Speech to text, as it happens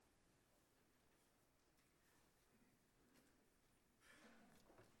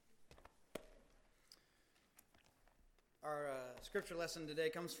Scripture lesson today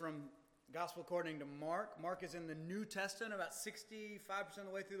comes from Gospel according to Mark. Mark is in the New Testament, about 65% of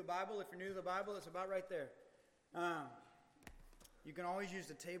the way through the Bible. If you're new to the Bible, it's about right there. You can always use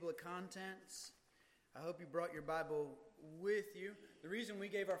the table of contents. I hope you brought your Bible with you. The reason we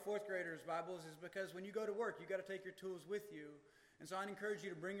gave our fourth graders Bibles is because when you go to work, you got to take your tools with you. And so I'd encourage you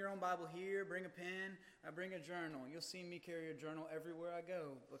to bring your own Bible here, bring a pen, bring a journal. You'll see me carry a journal everywhere I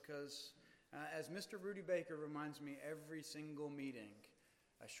go because, as Mr. Rudy Baker reminds me every single meeting,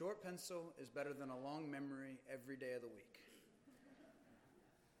 a short pencil is better than a long memory every day of the week.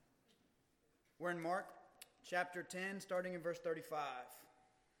 We're in Mark chapter 10, starting in verse 35.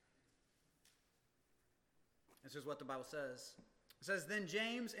 This is what the Bible says. It says, "Then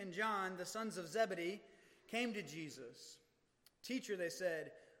James and John, the sons of Zebedee, came to Jesus. 'Teacher,' they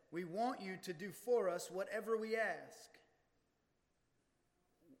said, 'we want you to do for us whatever we ask.'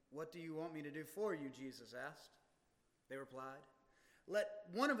 'What do you want me to do for you?' Jesus asked. They replied, 'Let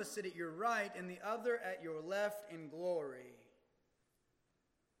one of us sit at your right and the other at your left in glory.'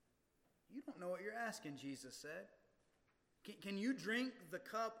 'You don't know what you're asking,' Jesus said. 'Can you drink the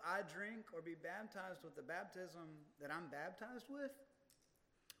cup I drink or be baptized with the baptism that I'm baptized with?'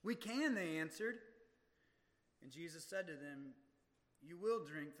 'We can,' they answered. And Jesus said to them, 'You will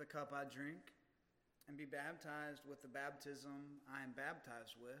drink the cup I drink and be baptized with the baptism I am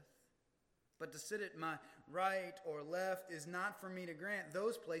baptized with. But to sit at my right or left is not for me to grant.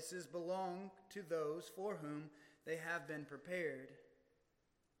 Those places belong to those for whom they have been prepared.'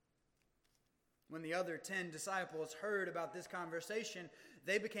 When the other 10 disciples heard about this conversation,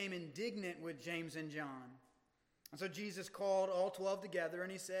 they became indignant with James and John. And so Jesus called all 12 together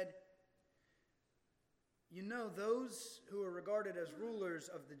and he said, 'You know, those who are regarded as rulers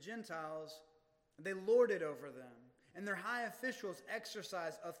of the Gentiles, they lord it over them, and their high officials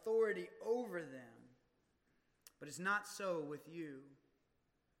exercise authority over them. But it's not so with you.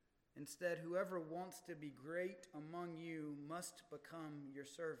 Instead, whoever wants to be great among you must become your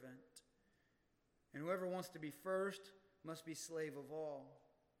servant. And whoever wants to be first must be slave of all.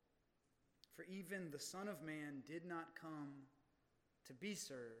 For even the Son of Man did not come to be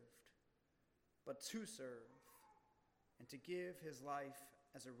served, but to serve, and to give his life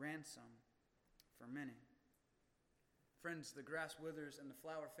as a ransom for many.' Friends, the grass withers and the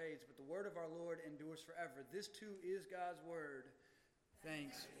flower fades, but the word of our Lord endures forever." This too is God's word.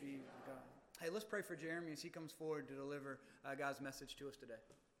 Thanks be to God. Hey, let's pray for Jeremy as he comes forward to deliver God's message to us today.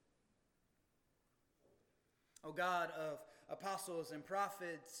 O God of apostles and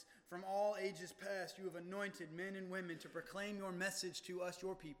prophets, from all ages past, you have anointed men and women to proclaim your message to us,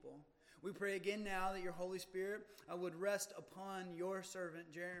 your people. We pray again now that your Holy Spirit would rest upon your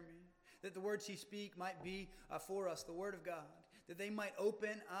servant Jeremy, that the words he speak might be for us, the word of God, that they might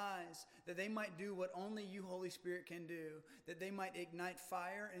open eyes, that they might do what only you, Holy Spirit, can do, that they might ignite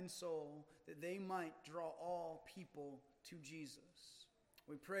fire in soul, that they might draw all people to Jesus.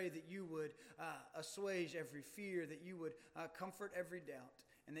 We pray that you would assuage every fear, that you would comfort every doubt,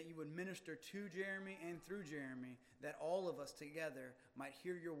 and that you would minister to Jeremy and through Jeremy, that all of us together might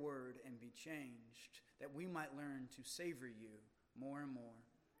hear your word and be changed, that we might learn to savor you more and more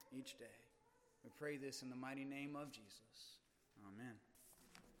each day. We pray this in the mighty name of Jesus. Amen.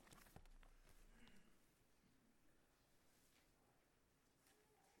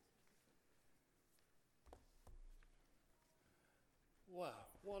 Wow,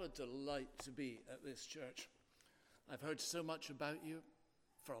 what a delight to be at this church. I've heard so much about you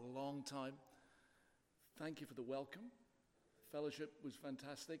for a long time. Thank you for the welcome. Fellowship was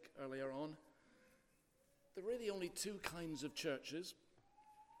fantastic earlier on. There are really only two kinds of churches: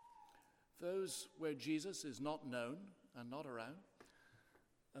 those where Jesus is not known and not around,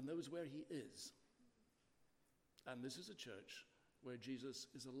 and those where he is. And this is a church where Jesus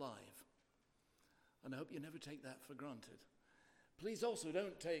is alive. And I hope you never take that for granted. Please also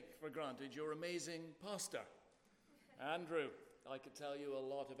don't take for granted your amazing pastor, Andrew. I could tell you a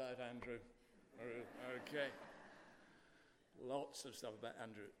lot about Andrew. Okay. Lots of stuff about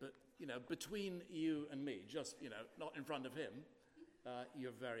Andrew. But, between you and me, just, not in front of him,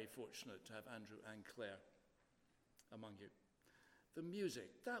 you're very fortunate to have Andrew and Claire among you. The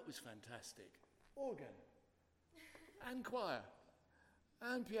music, that was fantastic. Organ, and choir,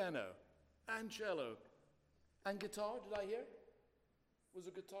 and piano, and cello, and guitar, did I hear? Was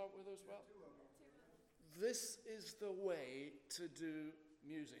a guitar with us as well? This is the way to do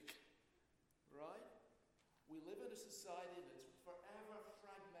music, right? We live in a society that's forever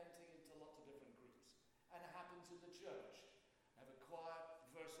fragmenting into lots of different groups. And it happens in the church. Have a choir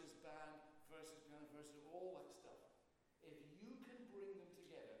versus band versus piano versus all that stuff. If you can bring them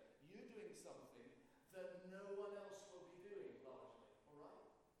together, you're doing something that no one else will be doing live.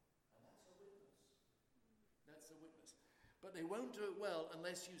 a witness. But they won't do it well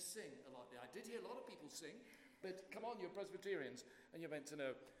unless you sing a lot. I did hear a lot of people sing, but come on, you're Presbyterians, and you're meant to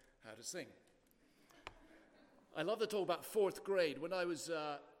know how to sing. I love to talk about fourth grade. When I was,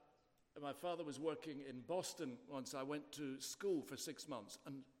 my father was working in Boston once. I went to school for 6 months,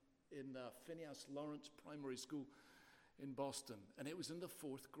 and in Phineas Lawrence Primary School in Boston, and it was in the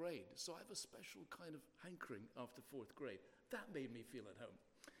fourth grade. So I have a special kind of hankering after fourth grade. That made me feel at home.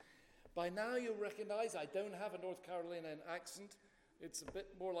 By now you'll recognize I don't have a North Carolinian accent. It's a bit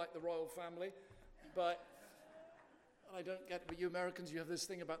more like the royal family, but I don't get, but you Americans, you have this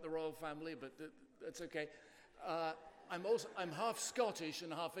thing about the royal family, but that's okay. I'm half Scottish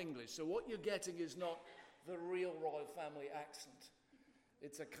and half English, so what you're getting is not the real royal family accent.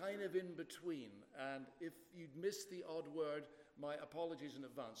 It's a kind of in-between, and if you'd missed the odd word, my apologies in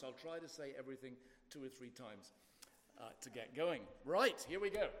advance. I'll try to say everything 2 or 3 times to get going. Right, here we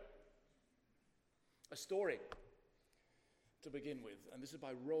go. A story to begin with, and this is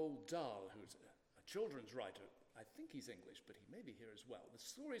by Roald Dahl, who's a children's writer. I think he's English, but he may be here as well. The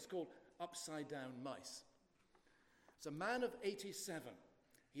story is called Upside Down Mice. It's a man of 87.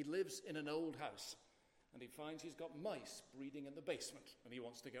 He lives in an old house, and he finds he's got mice breeding in the basement, and he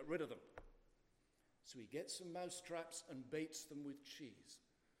wants to get rid of them. So he gets some mouse traps and baits them with cheese.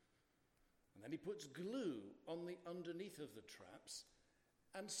 And then he puts glue on the underneath of the traps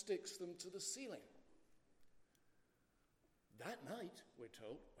and sticks them to the ceiling. That night, we're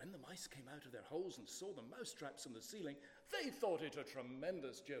told, when the mice came out of their holes and saw the mouse traps on the ceiling, they thought it a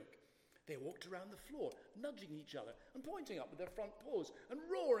tremendous joke. They walked around the floor, nudging each other and pointing up with their front paws and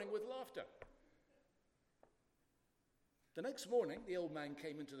roaring with laughter. The next morning, the old man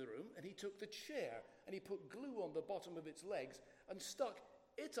came into the room and he took the chair and he put glue on the bottom of its legs and stuck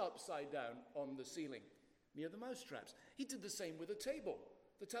it upside down on the ceiling near the mouse traps. He did the same with the table,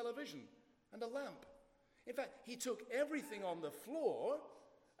 the television, and a lamp. In fact, he took everything on the floor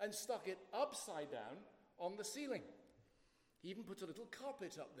and stuck it upside down on the ceiling. He even put a little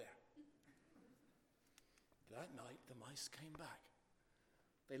carpet up there. That night, the mice came back.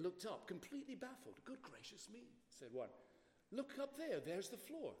 They looked up, completely baffled. Good gracious me, said one. Look up there, there's the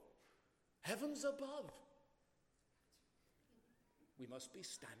floor. Heavens above. We must be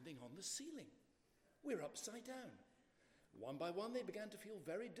standing on the ceiling. We're upside down. One by one, they began to feel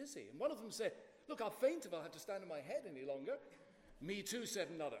very dizzy. And one of them said, look, I'll faint if I have to stand on my head any longer. Me too, said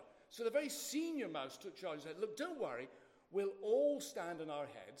another. So the very senior mouse took charge and said, look, don't worry. We'll all stand on our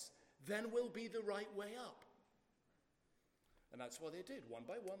heads. Then we'll be the right way up. And that's what they did. One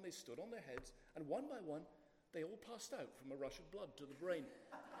by one, they stood on their heads. And one by one, they all passed out from a rush of blood to the brain.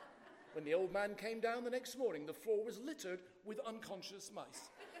 When the old man came down the next morning, the floor was littered with unconscious mice.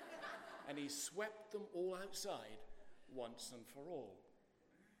 And he swept them all outside once and for all.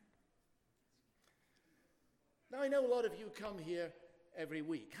 Now, I know a lot of you come here every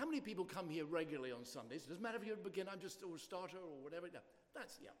week. How many people come here regularly on Sundays? It doesn't matter if you're a beginner, or a starter, or whatever. No,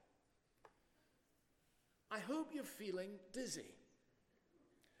 that's, yeah. I hope you're feeling dizzy.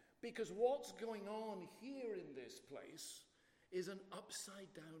 Because what's going on here in this place is an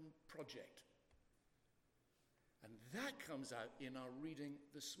upside-down project. And that comes out in our reading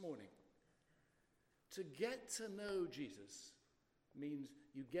this morning. To get to know Jesus means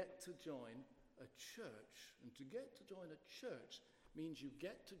you get to join a church. And to get to join a church means you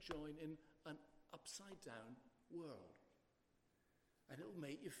get to join in an upside-down world. And it'll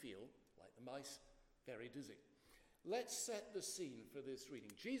make you feel, like the mice, very dizzy. Let's set the scene for this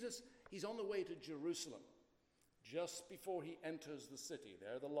reading. Jesus, he's on the way to Jerusalem. Just before he enters the city,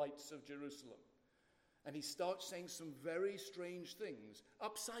 there are the lights of Jerusalem. And he starts saying some very strange things,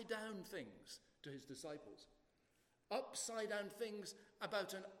 upside-down things to his disciples. Upside-down things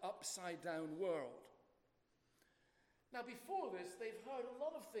about an upside-down world. Now, before this, they've heard a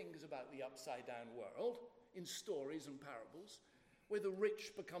lot of things about the upside-down world in stories and parables, where the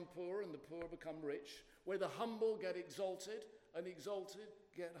rich become poor and the poor become rich, where the humble get exalted and the exalted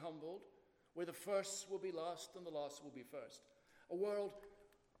get humbled, where the first will be last and the last will be first. A world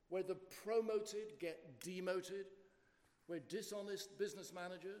where the promoted get demoted, where dishonest business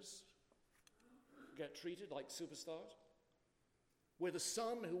managers get treated like superstars, where the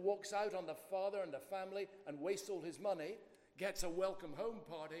son who walks out on the father and the family and wastes all his money gets a welcome home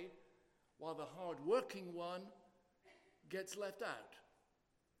party, while the hard-working one gets left out.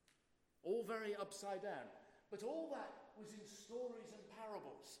 All very upside down. But all that was in stories and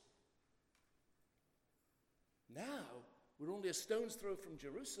parables. Now, we're only a stone's throw from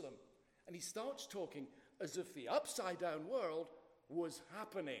Jerusalem, and he starts talking as if the upside-down world was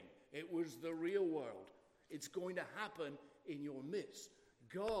happening. It was the real world. It's going to happen in your midst.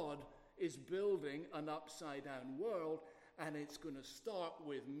 God is building an upside-down world, and it's going to start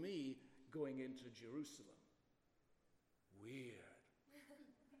with me going into Jerusalem. Weird.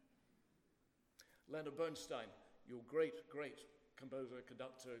 Leonard Bernstein, your great composer,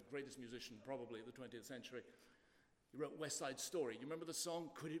 conductor, greatest musician probably of the 20th century, he wrote West Side Story. You remember the song,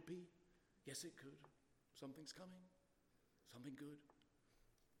 Could It Be? Yes, it could. Something's coming. Something good.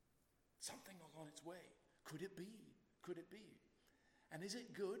 Something on its way. Could it be? Could it be? And is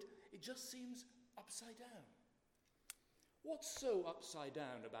it good? It just seems upside down. What's so upside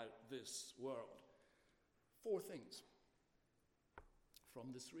down about this world? 4 things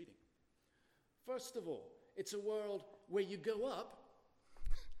from this reading. First of all, it's a world where you go up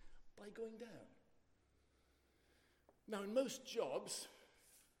by going down. Now, in most jobs,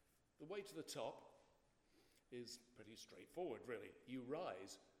 the way to the top is pretty straightforward, really. You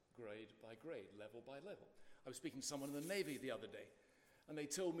rise grade by grade, level by level. I was speaking to someone in the Navy the other day, and they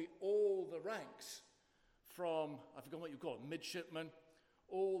told me all the ranks from, I forgot what you call it, midshipman,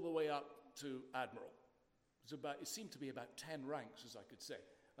 all the way up to admiral. It seemed to be about 10 ranks, as I could say,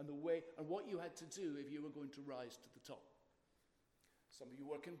 and what you had to do if you were going to rise to the top. Some of you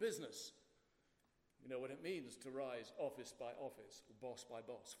work in business. You know what it means to rise office by office, or boss by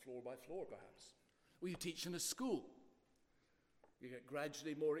boss, floor by floor, perhaps. Or you teach in a school. You get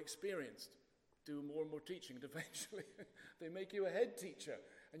gradually more experienced, do more and more teaching, and eventually they make you a head teacher,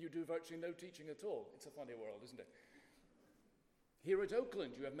 and you do virtually no teaching at all. It's a funny world, isn't it? Here at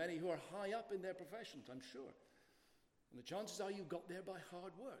Oakland, you have many who are high up in their professions, I'm sure. And the chances are you got there by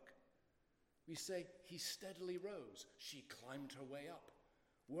hard work. We say, he steadily rose. She climbed her way up,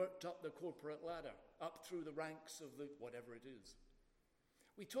 worked up the corporate ladder, up through the ranks of the whatever it is.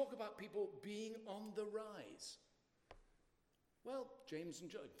 We talk about people being on the rise. Well, James and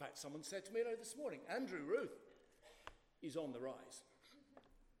John, in fact, someone said to me earlier this morning, Andrew Ruth is on the rise.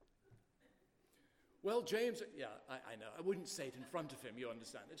 Well, James, yeah, I know. I wouldn't say it in front of him, you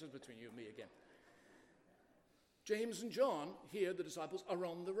understand. It's just between you and me again. James and John, here, the disciples, are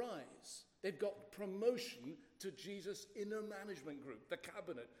on the rise. They've got promotion to Jesus' inner management group, the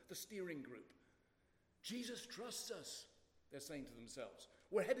cabinet, the steering group. Jesus trusts us, they're saying to themselves.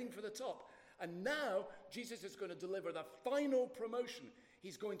 We're heading for the top. And now, Jesus is going to deliver the final promotion.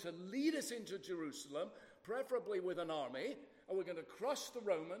 He's going to lead us into Jerusalem, preferably with an army, and we're going to crush the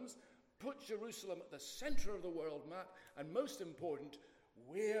Romans, put Jerusalem at the center of the world map, and most important,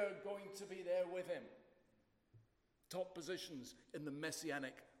 we're going to be there with him. Top positions in the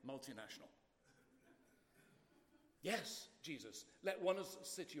messianic multinational. Yes, Jesus, let one of us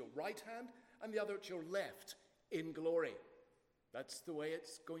sit at your right hand and the other at your left in glory. That's the way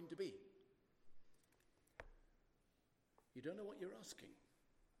it's going to be. You don't know what you're asking,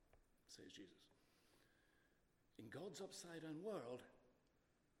 says Jesus. In God's upside-down world,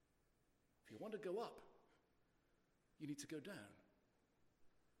 if you want to go up, you need to go down.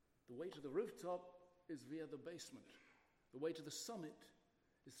 The way to the rooftop is via the basement. The way to the summit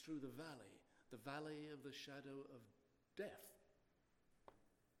is through the valley of the shadow of death.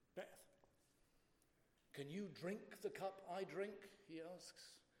 Death. Can you drink the cup I drink? He asks.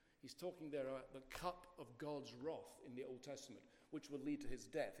 He's talking there about the cup of God's wrath in the Old Testament, which will lead to his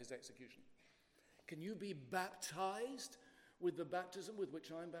death, his execution. Can you be baptized with the baptism with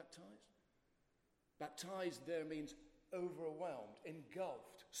which I'm baptized? Baptized there means overwhelmed,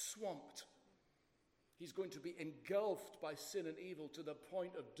 engulfed, swamped. He's going to be engulfed by sin and evil to the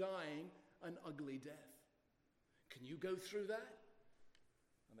point of dying an ugly death. Can you go through that?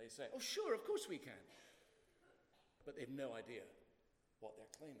 And they say, oh, sure, of course we can. But they've no idea what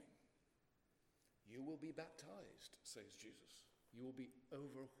they're claiming. You will be baptized, says Jesus. You will be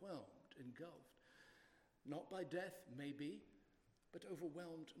overwhelmed, engulfed. Not by death, maybe, but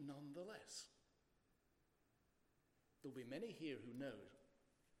overwhelmed nonetheless. There'll be many here who know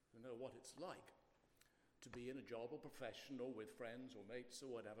what it's like to be in a job or profession or with friends or mates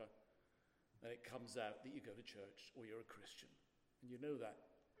or whatever, and it comes out that you go to church or you're a Christian. And you know that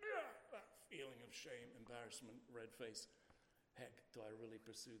feeling of shame, embarrassment, red face. Heck, do I really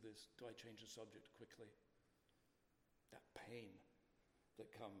pursue this? Do I change the subject quickly? That pain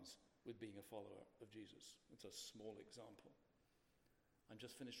that comes with being a follower of Jesus. It's a small example. I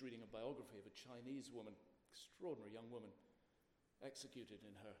just finished reading a biography of a Chinese woman, extraordinary young woman, executed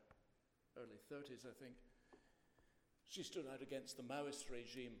in her early 30s, I think. She stood out against the Maoist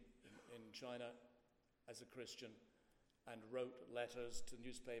regime in China as a Christian and wrote letters to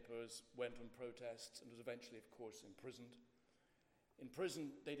newspapers, went on protests, and was eventually, of course, imprisoned. In prison,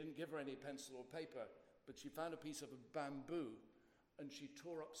 they didn't give her any pencil or paper, but she found a piece of bamboo, and she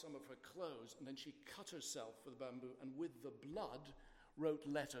tore up some of her clothes, and then she cut herself with the bamboo, and with the blood, wrote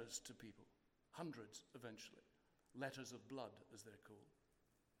letters to people, hundreds eventually, letters of blood as they're called.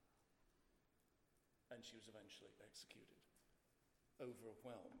 And she was eventually executed,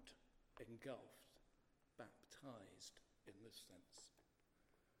 overwhelmed, engulfed, baptized in this sense.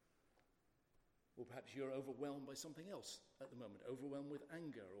 Or perhaps you're overwhelmed by something else at the moment, overwhelmed with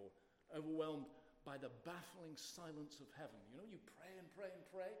anger, or overwhelmed by the baffling silence of heaven. You know, you pray and pray and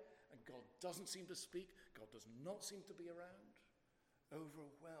pray, and God doesn't seem to speak, God does not seem to be around.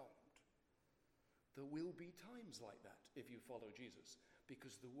 Overwhelmed. There will be times like that if you follow Jesus,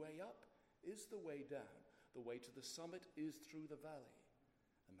 because the way up is the way down. The way to the summit is through the valley,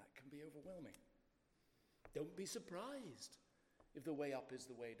 and that can be overwhelming. Don't be surprised if the way up is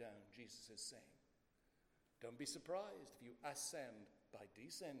the way down, Jesus is saying. Don't be surprised if you ascend by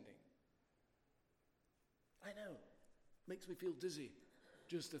descending. I know, makes me feel dizzy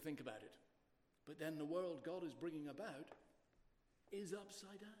just to think about it. But then the world God is bringing about is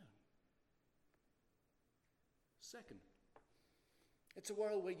upside down. Second, it's a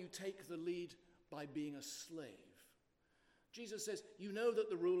world where you take the lead by being a slave. Jesus says, you know that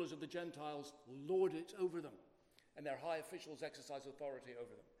the rulers of the Gentiles lord it over them, and their high officials exercise authority over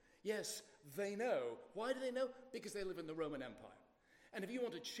them. Yes, they know. Why do they know? Because they live in the Roman Empire. And if you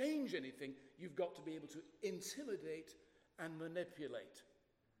want to change anything, you've got to be able to intimidate and manipulate.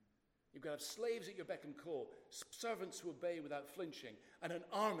 You've got to have slaves at your beck and call, servants who obey without flinching, and an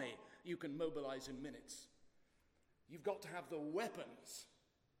army you can mobilize in minutes. You've got to have the weapons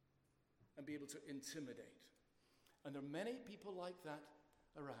and be able to intimidate. And there are many people like that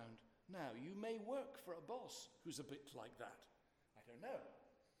around now. You may work for a boss who's a bit like that. I don't know.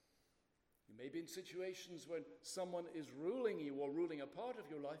 You may be in situations when someone is ruling you or ruling a part of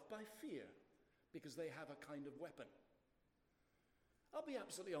your life by fear because they have a kind of weapon. I'll be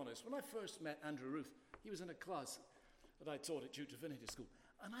absolutely honest. When I first met Andrew Ruth, he was in a class that I taught at Duke Divinity School,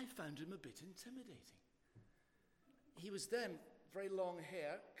 and I found him a bit intimidating. He was then very long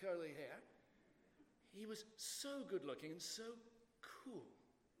hair, curly hair. He was so good looking and so cool.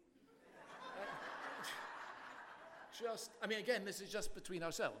 Again, this is just between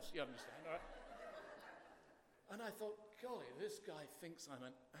ourselves, you understand, all right? And I thought, golly, this guy thinks I'm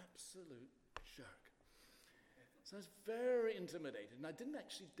an absolute jerk. So I was very intimidated, and I didn't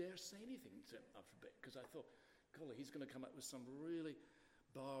actually dare say anything to him after a bit, because I thought, golly, he's going to come up with some really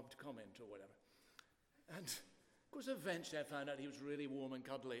barbed comment or whatever. And, of course, eventually I found out he was really warm and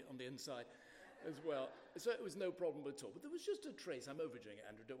cuddly on the inside as well. So it was no problem at all. But there was just a trace, I'm overdoing it,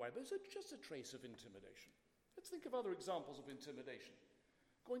 Andrew, don't worry, but there's just a trace of intimidation. Let's think of other examples of intimidation.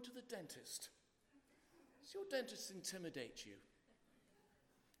 Going to the dentist. Does your dentist intimidate you?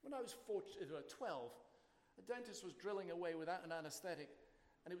 When I was 12, a dentist was drilling away without an anesthetic,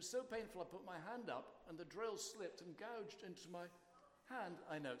 and it was so painful I put my hand up, and the drill slipped and gouged into my hand.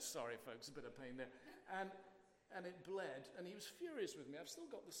 I know, sorry folks, a bit of pain there. And it bled, and he was furious with me. I've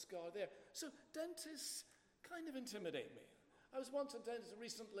still got the scar there. So dentists kind of intimidate me. I was once at a dentist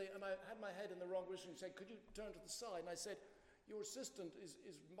recently, and I had my head in the wrong direction. He said, could you turn to the side? And I said, your assistant is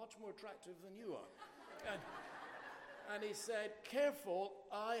much more attractive than you are. And he said, careful,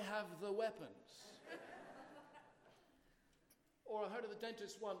 I have the weapons. Or I heard of a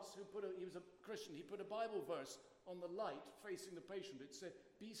dentist once he was a Christian, he put a Bible verse on the light facing the patient. It said,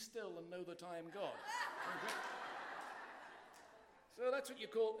 be still and know that I am God. Okay? So that's what you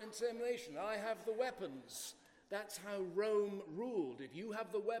call intimidation. I have the weapons. That's how Rome ruled. If you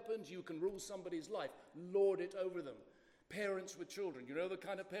have the weapons, you can rule somebody's life, lord it over them. Parents with children. You know the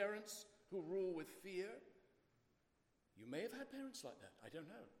kind of parents who rule with fear? You may have had parents like that. I don't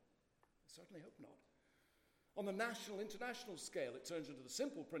know. I certainly hope not. On the national, international scale, it turns into the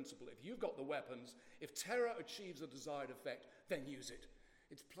simple principle. If you've got the weapons, if terror achieves a desired effect, then use it.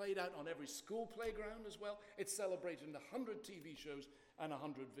 It's played out on every school playground as well. It's celebrated in 100 TV shows and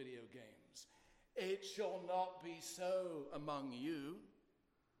 100 video games. It shall not be so among you,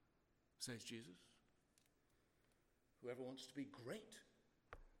 says Jesus. Whoever wants to be great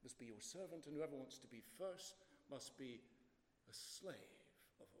must be your servant, and whoever wants to be first must be a slave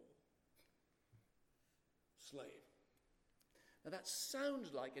of all. Slave. Now that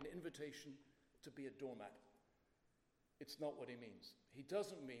sounds like an invitation to be a doormat. It's not what he means. He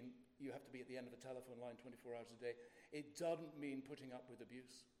doesn't mean you have to be at the end of a telephone line 24 hours a day. It doesn't mean putting up with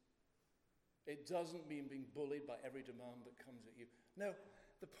abuse. It doesn't mean being bullied by every demand that comes at you. No,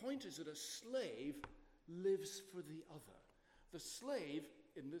 the point is that a slave lives for the other. The slave,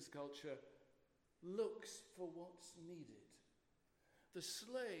 in this culture, looks for what's needed. The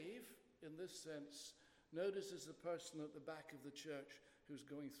slave, in this sense, notices the person at the back of the church who's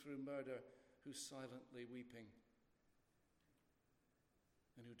going through murder, who's silently weeping.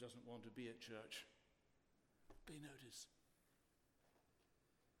 and who doesn't want to be at church. They notice.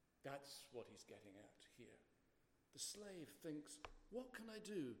 That's what he's getting at here. The slave thinks, what can I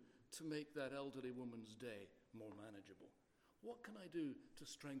do to make that elderly woman's day more manageable? What can I do to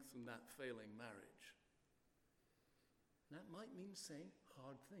strengthen that failing marriage? That might mean saying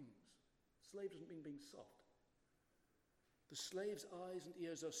hard things. Slave doesn't mean being soft. The slave's eyes and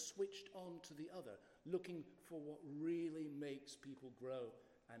ears are switched on to the other, looking for what really makes people grow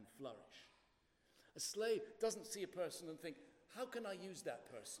and flourish. A slave doesn't see a person and think, how can I use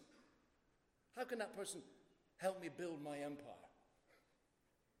that person? How can that person help me build my empire?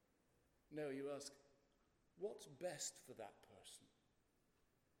 No, you ask, what's best for that person?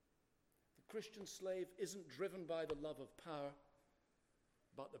 The Christian slave isn't driven by the love of power,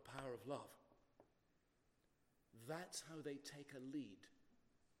 but the power of love. That's how they take a lead.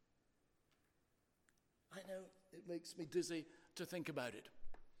 I know it makes me dizzy to think about it.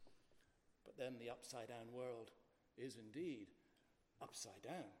 But then the upside-down world is indeed upside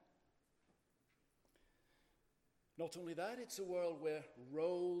down. Not only that, it's a world where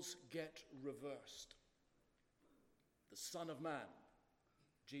roles get reversed. The Son of Man,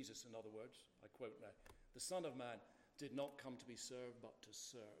 Jesus in other words, I quote now, the Son of Man did not come to be served but to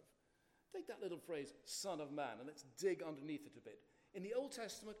serve. Take that little phrase, Son of Man, and let's dig underneath it a bit. In the Old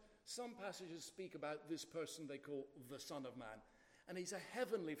Testament, some passages speak about this person they call the Son of Man, and he's a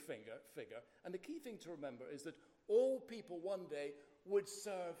heavenly figure, and the key thing to remember is that all people one day would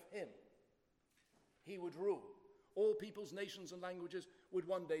serve him. He would rule. All peoples, nations, and languages would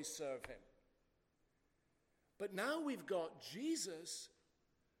one day serve him. But now we've got Jesus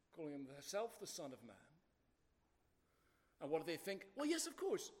calling himself the Son of Man. And what do they think? Well, yes, of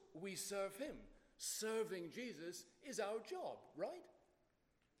course, we serve him. Serving Jesus is our job, right?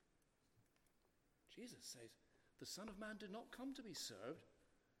 Jesus says, the Son of Man did not come to be served,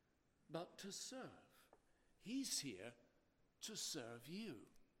 but to serve. He's here to serve you.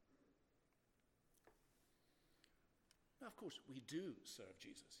 Now, of course, we do serve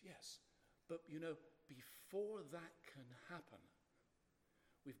Jesus, yes. But, before that can happen,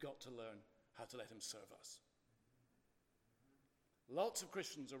 we've got to learn how to let him serve us. Lots of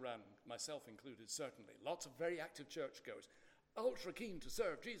Christians around, myself included, certainly, lots of very active churchgoers, ultra keen to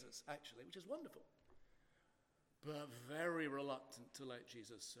serve Jesus, actually, which is wonderful, but very reluctant to let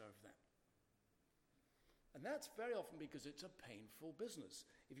Jesus serve them. And that's very often because it's a painful business.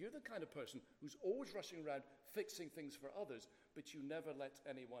 If you're the kind of person who's always rushing around fixing things for others, but you never let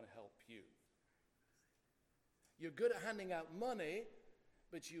anyone help you. You're good at handing out money,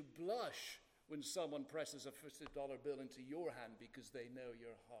 but you blush when someone presses a $50 bill into your hand because they know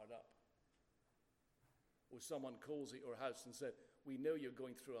you're hard up. Or someone calls at your house and says, we know you're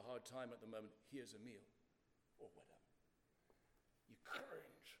going through a hard time at the moment, here's a meal. Or whatever. You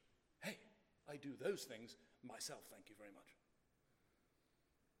cringe. Hey, I do those things myself, thank you very much.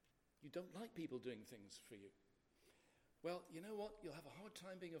 You don't like people doing things for you. Well, you know what? You'll have a hard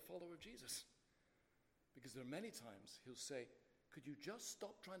time being a follower of Jesus. Because there are many times he'll say, could you just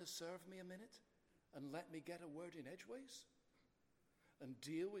stop trying to serve me a minute and let me get a word in edgeways and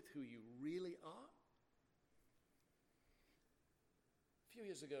deal with who you really are? A few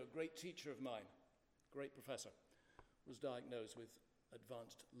years ago, a great teacher of mine, great professor, was diagnosed with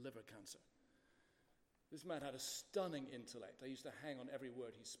advanced liver cancer. This man had a stunning intellect. I used to hang on every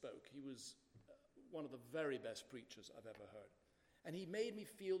word he spoke. He was one of the very best preachers I've ever heard. And he made me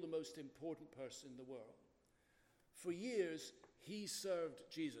feel the most important person in the world. For years, he served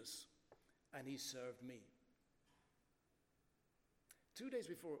Jesus, and he served me. 2 days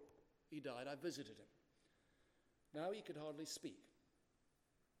before he died, I visited him. Now he could hardly speak.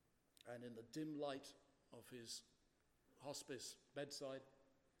 And in the dim light of his hospice bedside,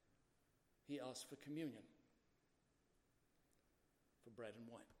 he asked for communion, for bread and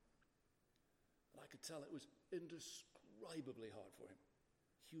wine. And I could tell it was indescribably hard for him,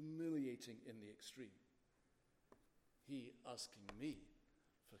 humiliating in the extreme. He asking me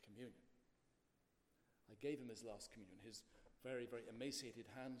for communion. I gave him his last communion. His very, very emaciated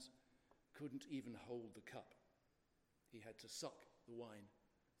hands couldn't even hold the cup. He had to suck the wine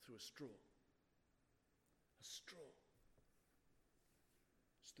through a straw. A straw.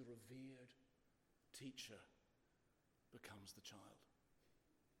 As the revered teacher becomes the child.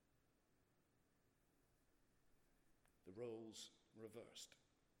 The roles reversed.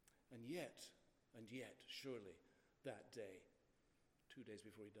 And yet, surely, that day, 2 days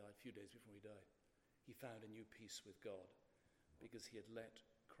before he died, a few days before he died, he found a new peace with God because he had let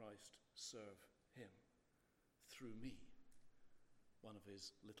Christ serve him through me, one of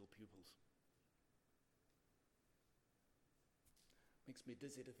his little pupils. Makes me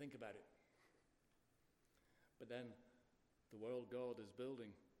dizzy to think about it. But then the world God is building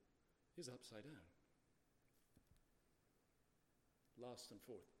is upside down. Last and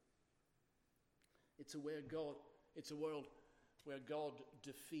fourth. It's a world where God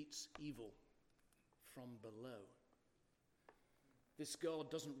defeats evil from below. This God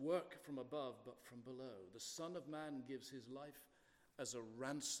doesn't work from above, but from below. The Son of Man gives his life as a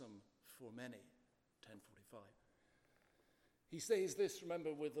ransom for many. 10:45. He says this,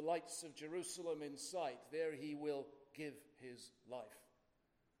 remember, with the lights of Jerusalem in sight, there he will give his life.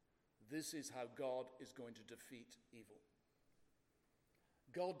 This is how God is going to defeat evil.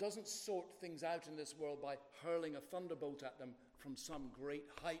 God doesn't sort things out in this world by hurling a thunderbolt at them from some great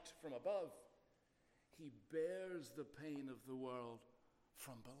height from above. He bears the pain of the world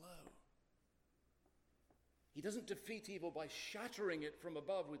from below. He doesn't defeat evil by shattering it from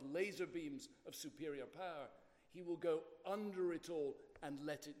above with laser beams of superior power. He will go under it all and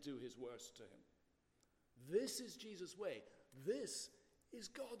let it do his worst to him. This is Jesus' way. This is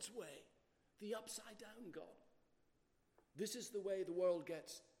God's way, the upside-down God. This is the way the world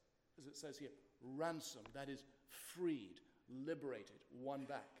gets, as it says here, ransomed, that is, freed, liberated, won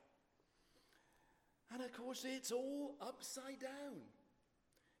back. And of course, it's all upside down.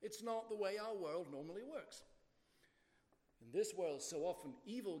 It's not the way our world normally works. In this world, so often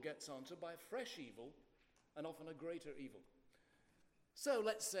evil gets answered by a fresh evil and often a greater evil. So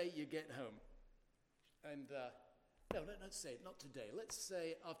let's say you get home. And, let's say, not today. Let's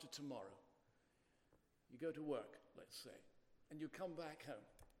say after tomorrow. You go to work, let's say, and you come back home.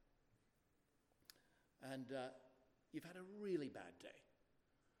 And you've had a really bad day.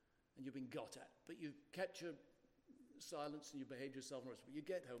 And you've been got at. But you've kept your silence and you behaved yourself. But you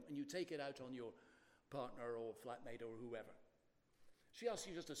get home and you take it out on your partner or flatmate or whoever. She asks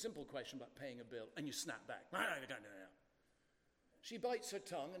you just a simple question about paying a bill, and you snap back. She bites her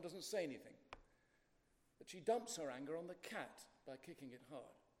tongue and doesn't say anything. But she dumps her anger on the cat by kicking it hard.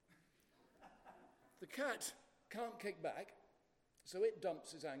 The cat can't kick back, so it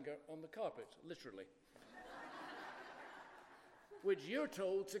dumps his anger on the carpet, literally. Which you're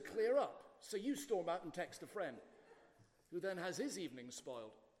told to clear up. So you storm out and text a friend, who then has his evening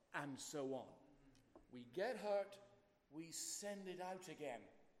spoiled, and so on. We get hurt, we send it out again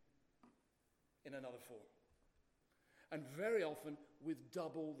in another form. And very often with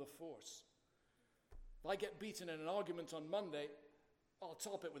double the force. If I get beaten in an argument on Monday, I'll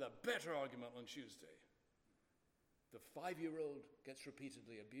top it with a better argument on Tuesday. The 5-year-old gets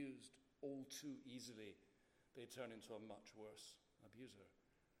repeatedly abused. All too easily, they turn into a much worse abuser.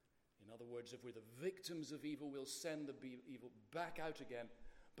 In other words, if we're the victims of evil, we'll send the evil back out again,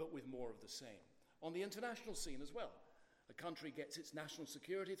 but with more of the same. On the international scene as well. A country gets its national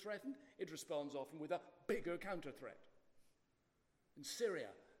security threatened, it responds often with a bigger counter-threat. In Syria,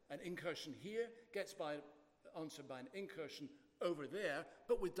 an incursion here gets answered by an incursion over there,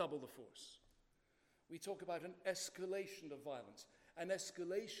 but with double the force. We talk about an escalation of violence, an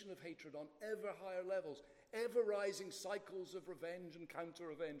escalation of hatred on ever higher levels, ever-rising cycles of revenge and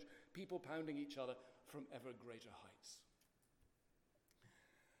counter-revenge, people pounding each other from ever greater heights.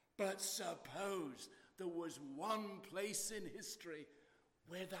 But suppose there was one place in history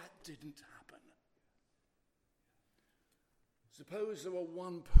where that didn't happen. Suppose there were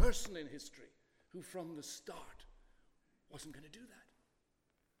one person in history who from the start wasn't going to do that.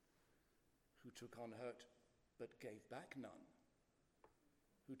 Who took on hurt but gave back none.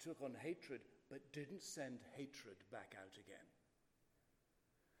 Who took on hatred but didn't send hatred back out again.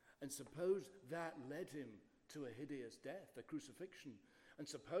 And suppose that led him to a hideous death, a crucifixion. And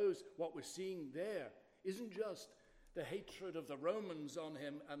suppose what we're seeing there isn't just the hatred of the Romans on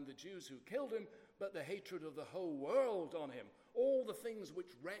him and the Jews who killed him, but the hatred of the whole world on him. All the things which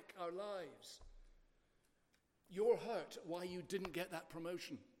wreck our lives. You're hurt why you didn't get that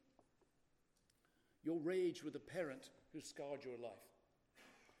promotion. Your rage with a parent who scarred your life.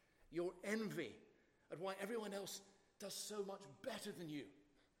 Your envy at why everyone else does so much better than you.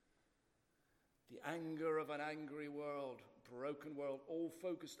 The anger of an angry world, broken world, all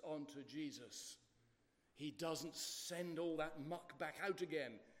focused onto Jesus. He doesn't send all that muck back out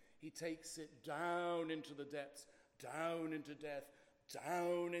again. He takes it down into the depths, down into death,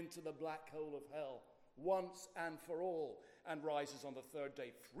 down into the black hole of hell, once and for all, and rises on the third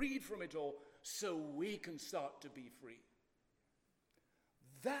day, freed from it all, so we can start to be free.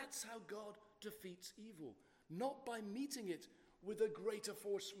 That's how God defeats evil, not by meeting it with a greater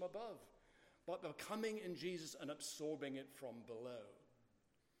force from above, but by coming in Jesus and absorbing it from below.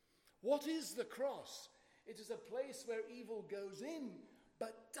 What is the cross? It is a place where evil goes in,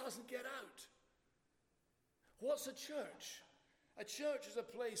 but doesn't get out. What's a church? A church is a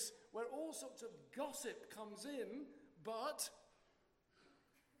place where all sorts of gossip comes in, but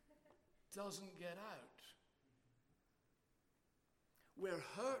doesn't get out. Where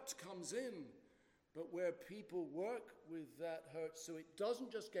hurt comes in, but where people work with that hurt so it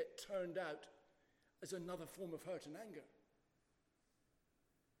doesn't just get turned out as another form of hurt and anger.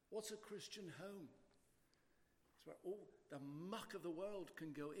 What's a Christian home? It's where all the muck of the world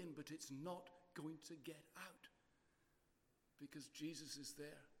can go in, but it's not going to get out. Because Jesus is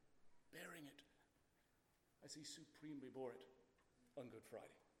there, bearing it, as he supremely bore it on Good Friday.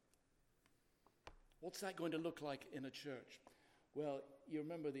 What's that going to look like in a church? Well, you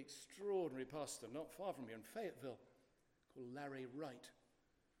remember the extraordinary pastor, not far from here in Fayetteville, called Larry Wright.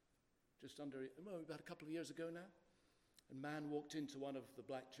 About a couple of years ago now. A man walked into one of the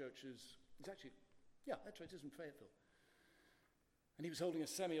black churches. That's right, it is in Fayetteville. And he was holding a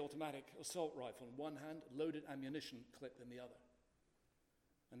semi-automatic assault rifle in one hand, loaded ammunition clip in the other.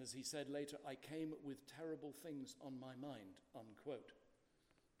 And as he said later, "I came with terrible things on my mind," unquote.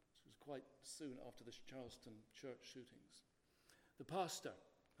 This was quite soon after the Charleston church shootings. The pastor,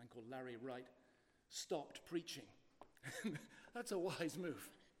 a man called Larry Wright, stopped preaching. That's a wise move.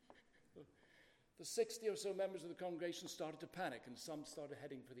 The 60 or so members of the congregation started to panic, and some started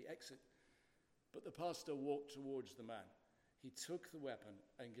heading for the exit. But the pastor walked towards the man. He took the weapon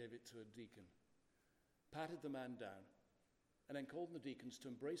and gave it to a deacon, patted the man down, and then called on the deacons to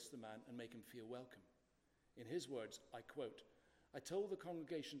embrace the man and make him feel welcome. In his words, I quote, "I told the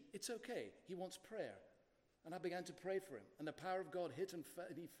congregation, it's okay, he wants prayer. And I began to pray for him, and the power of God hit him,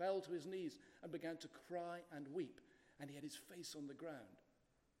 and he fell to his knees and began to cry and weep, and he had his face on the ground,"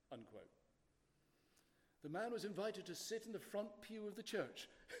 unquote. The man was invited to sit in the front pew of the church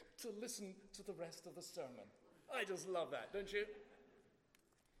to listen to the rest of the sermon. I just love that, don't you?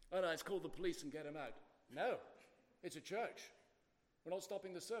 Oh no, let's call the police and get him out. No, it's a church. We're not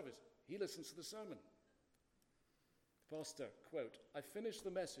stopping the service. He listens to the sermon. The pastor, quote, "I finished the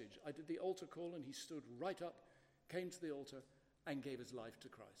message. I did the altar call and he stood right up, came to the altar and gave his life to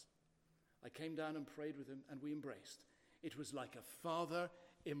Christ. I came down and prayed with him and we embraced. It was like a father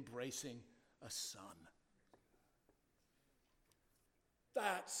embracing a son."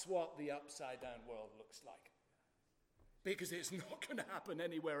 That's what the upside-down world looks like. Because it's not going to happen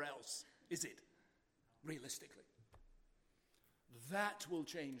anywhere else, is it? Realistically. That will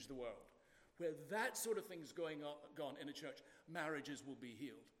change the world. Where that sort of thing's going on in a church, marriages will be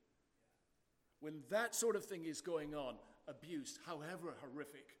healed. When that sort of thing is going on, abuse, however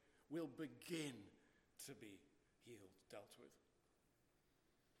horrific, will begin to be healed, dealt with.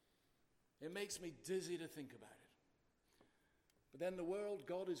 It makes me dizzy to think about it. But then the world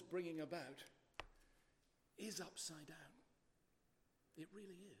God is bringing about is upside down. It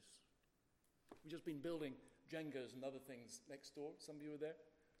really is. We've just been building Jengas and other things next door. Some of you were there.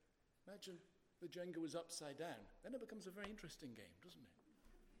 Imagine the Jenga was upside down. Then it becomes a very interesting game, doesn't it?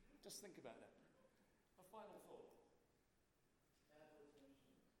 Just think about that. A final thought.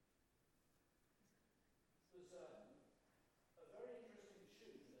 There's a very interesting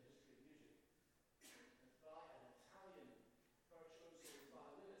tune in the history of music. It's by an Italian virtuoso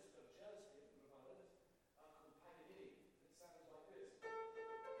violinist, a jazz violinist, called Paganini. It sounds like this.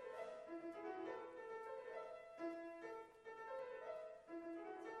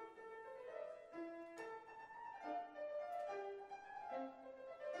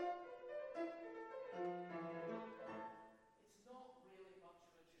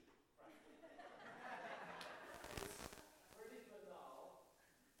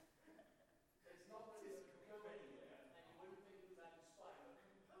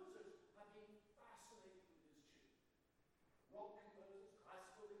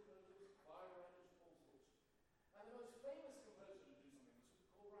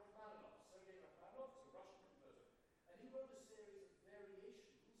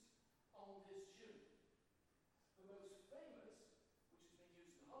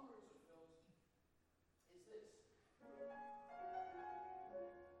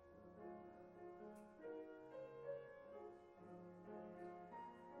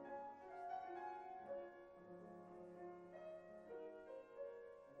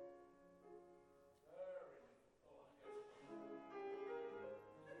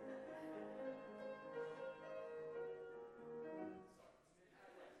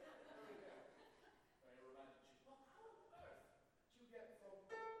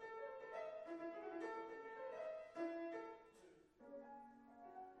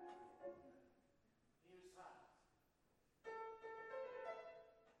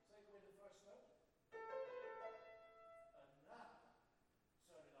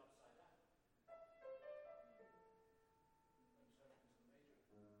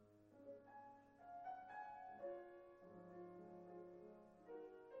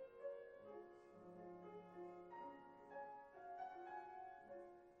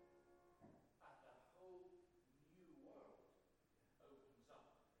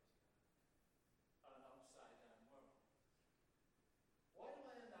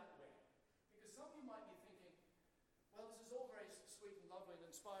 might be thinking, well, this is all very sweet and lovely and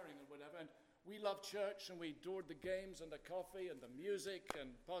inspiring and whatever, and we love church and we adored the games and the coffee and the music and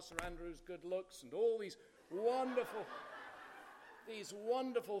Pastor Andrew's good looks and all these wonderful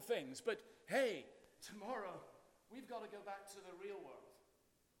things. But hey, tomorrow we've got to go back to the real world.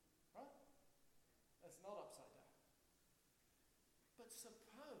 Right? That's not upside down. But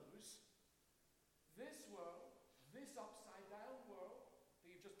suppose this world, this upside down world that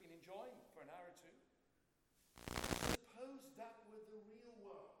you've just been enjoying for an hour or two, suppose that were the real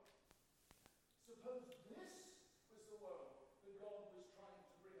world. Suppose this was the world that God was trying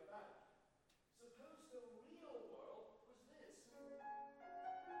to bring about. Suppose the real world was this,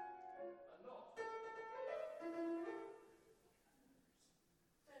 and not.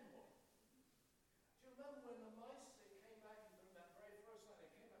 Then what? Do you remember when the mice, they came back from that very first night,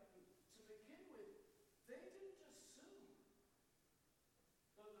 they came back to begin with, they didn't assume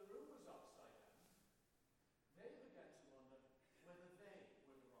that the room was upside down. They began to wonder whether they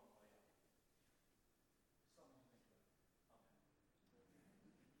were the wrong way up. Something to think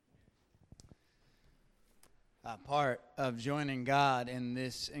about. Amen. Part of joining God in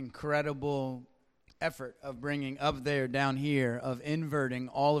this incredible effort of bringing up there, down here, of inverting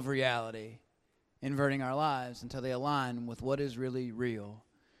all of reality, inverting our lives until they align with what is really real,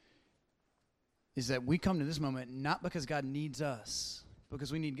 is that we come to this moment not because God needs us, but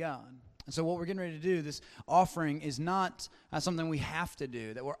because we need God. And so what we're getting ready to do, this offering, is not something we have to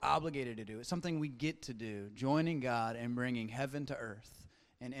do, that we're obligated to do. It's something we get to do, joining God and bringing heaven to earth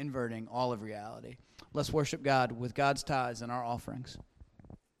and inverting all of reality. Let's worship God with God's tithes and our offerings.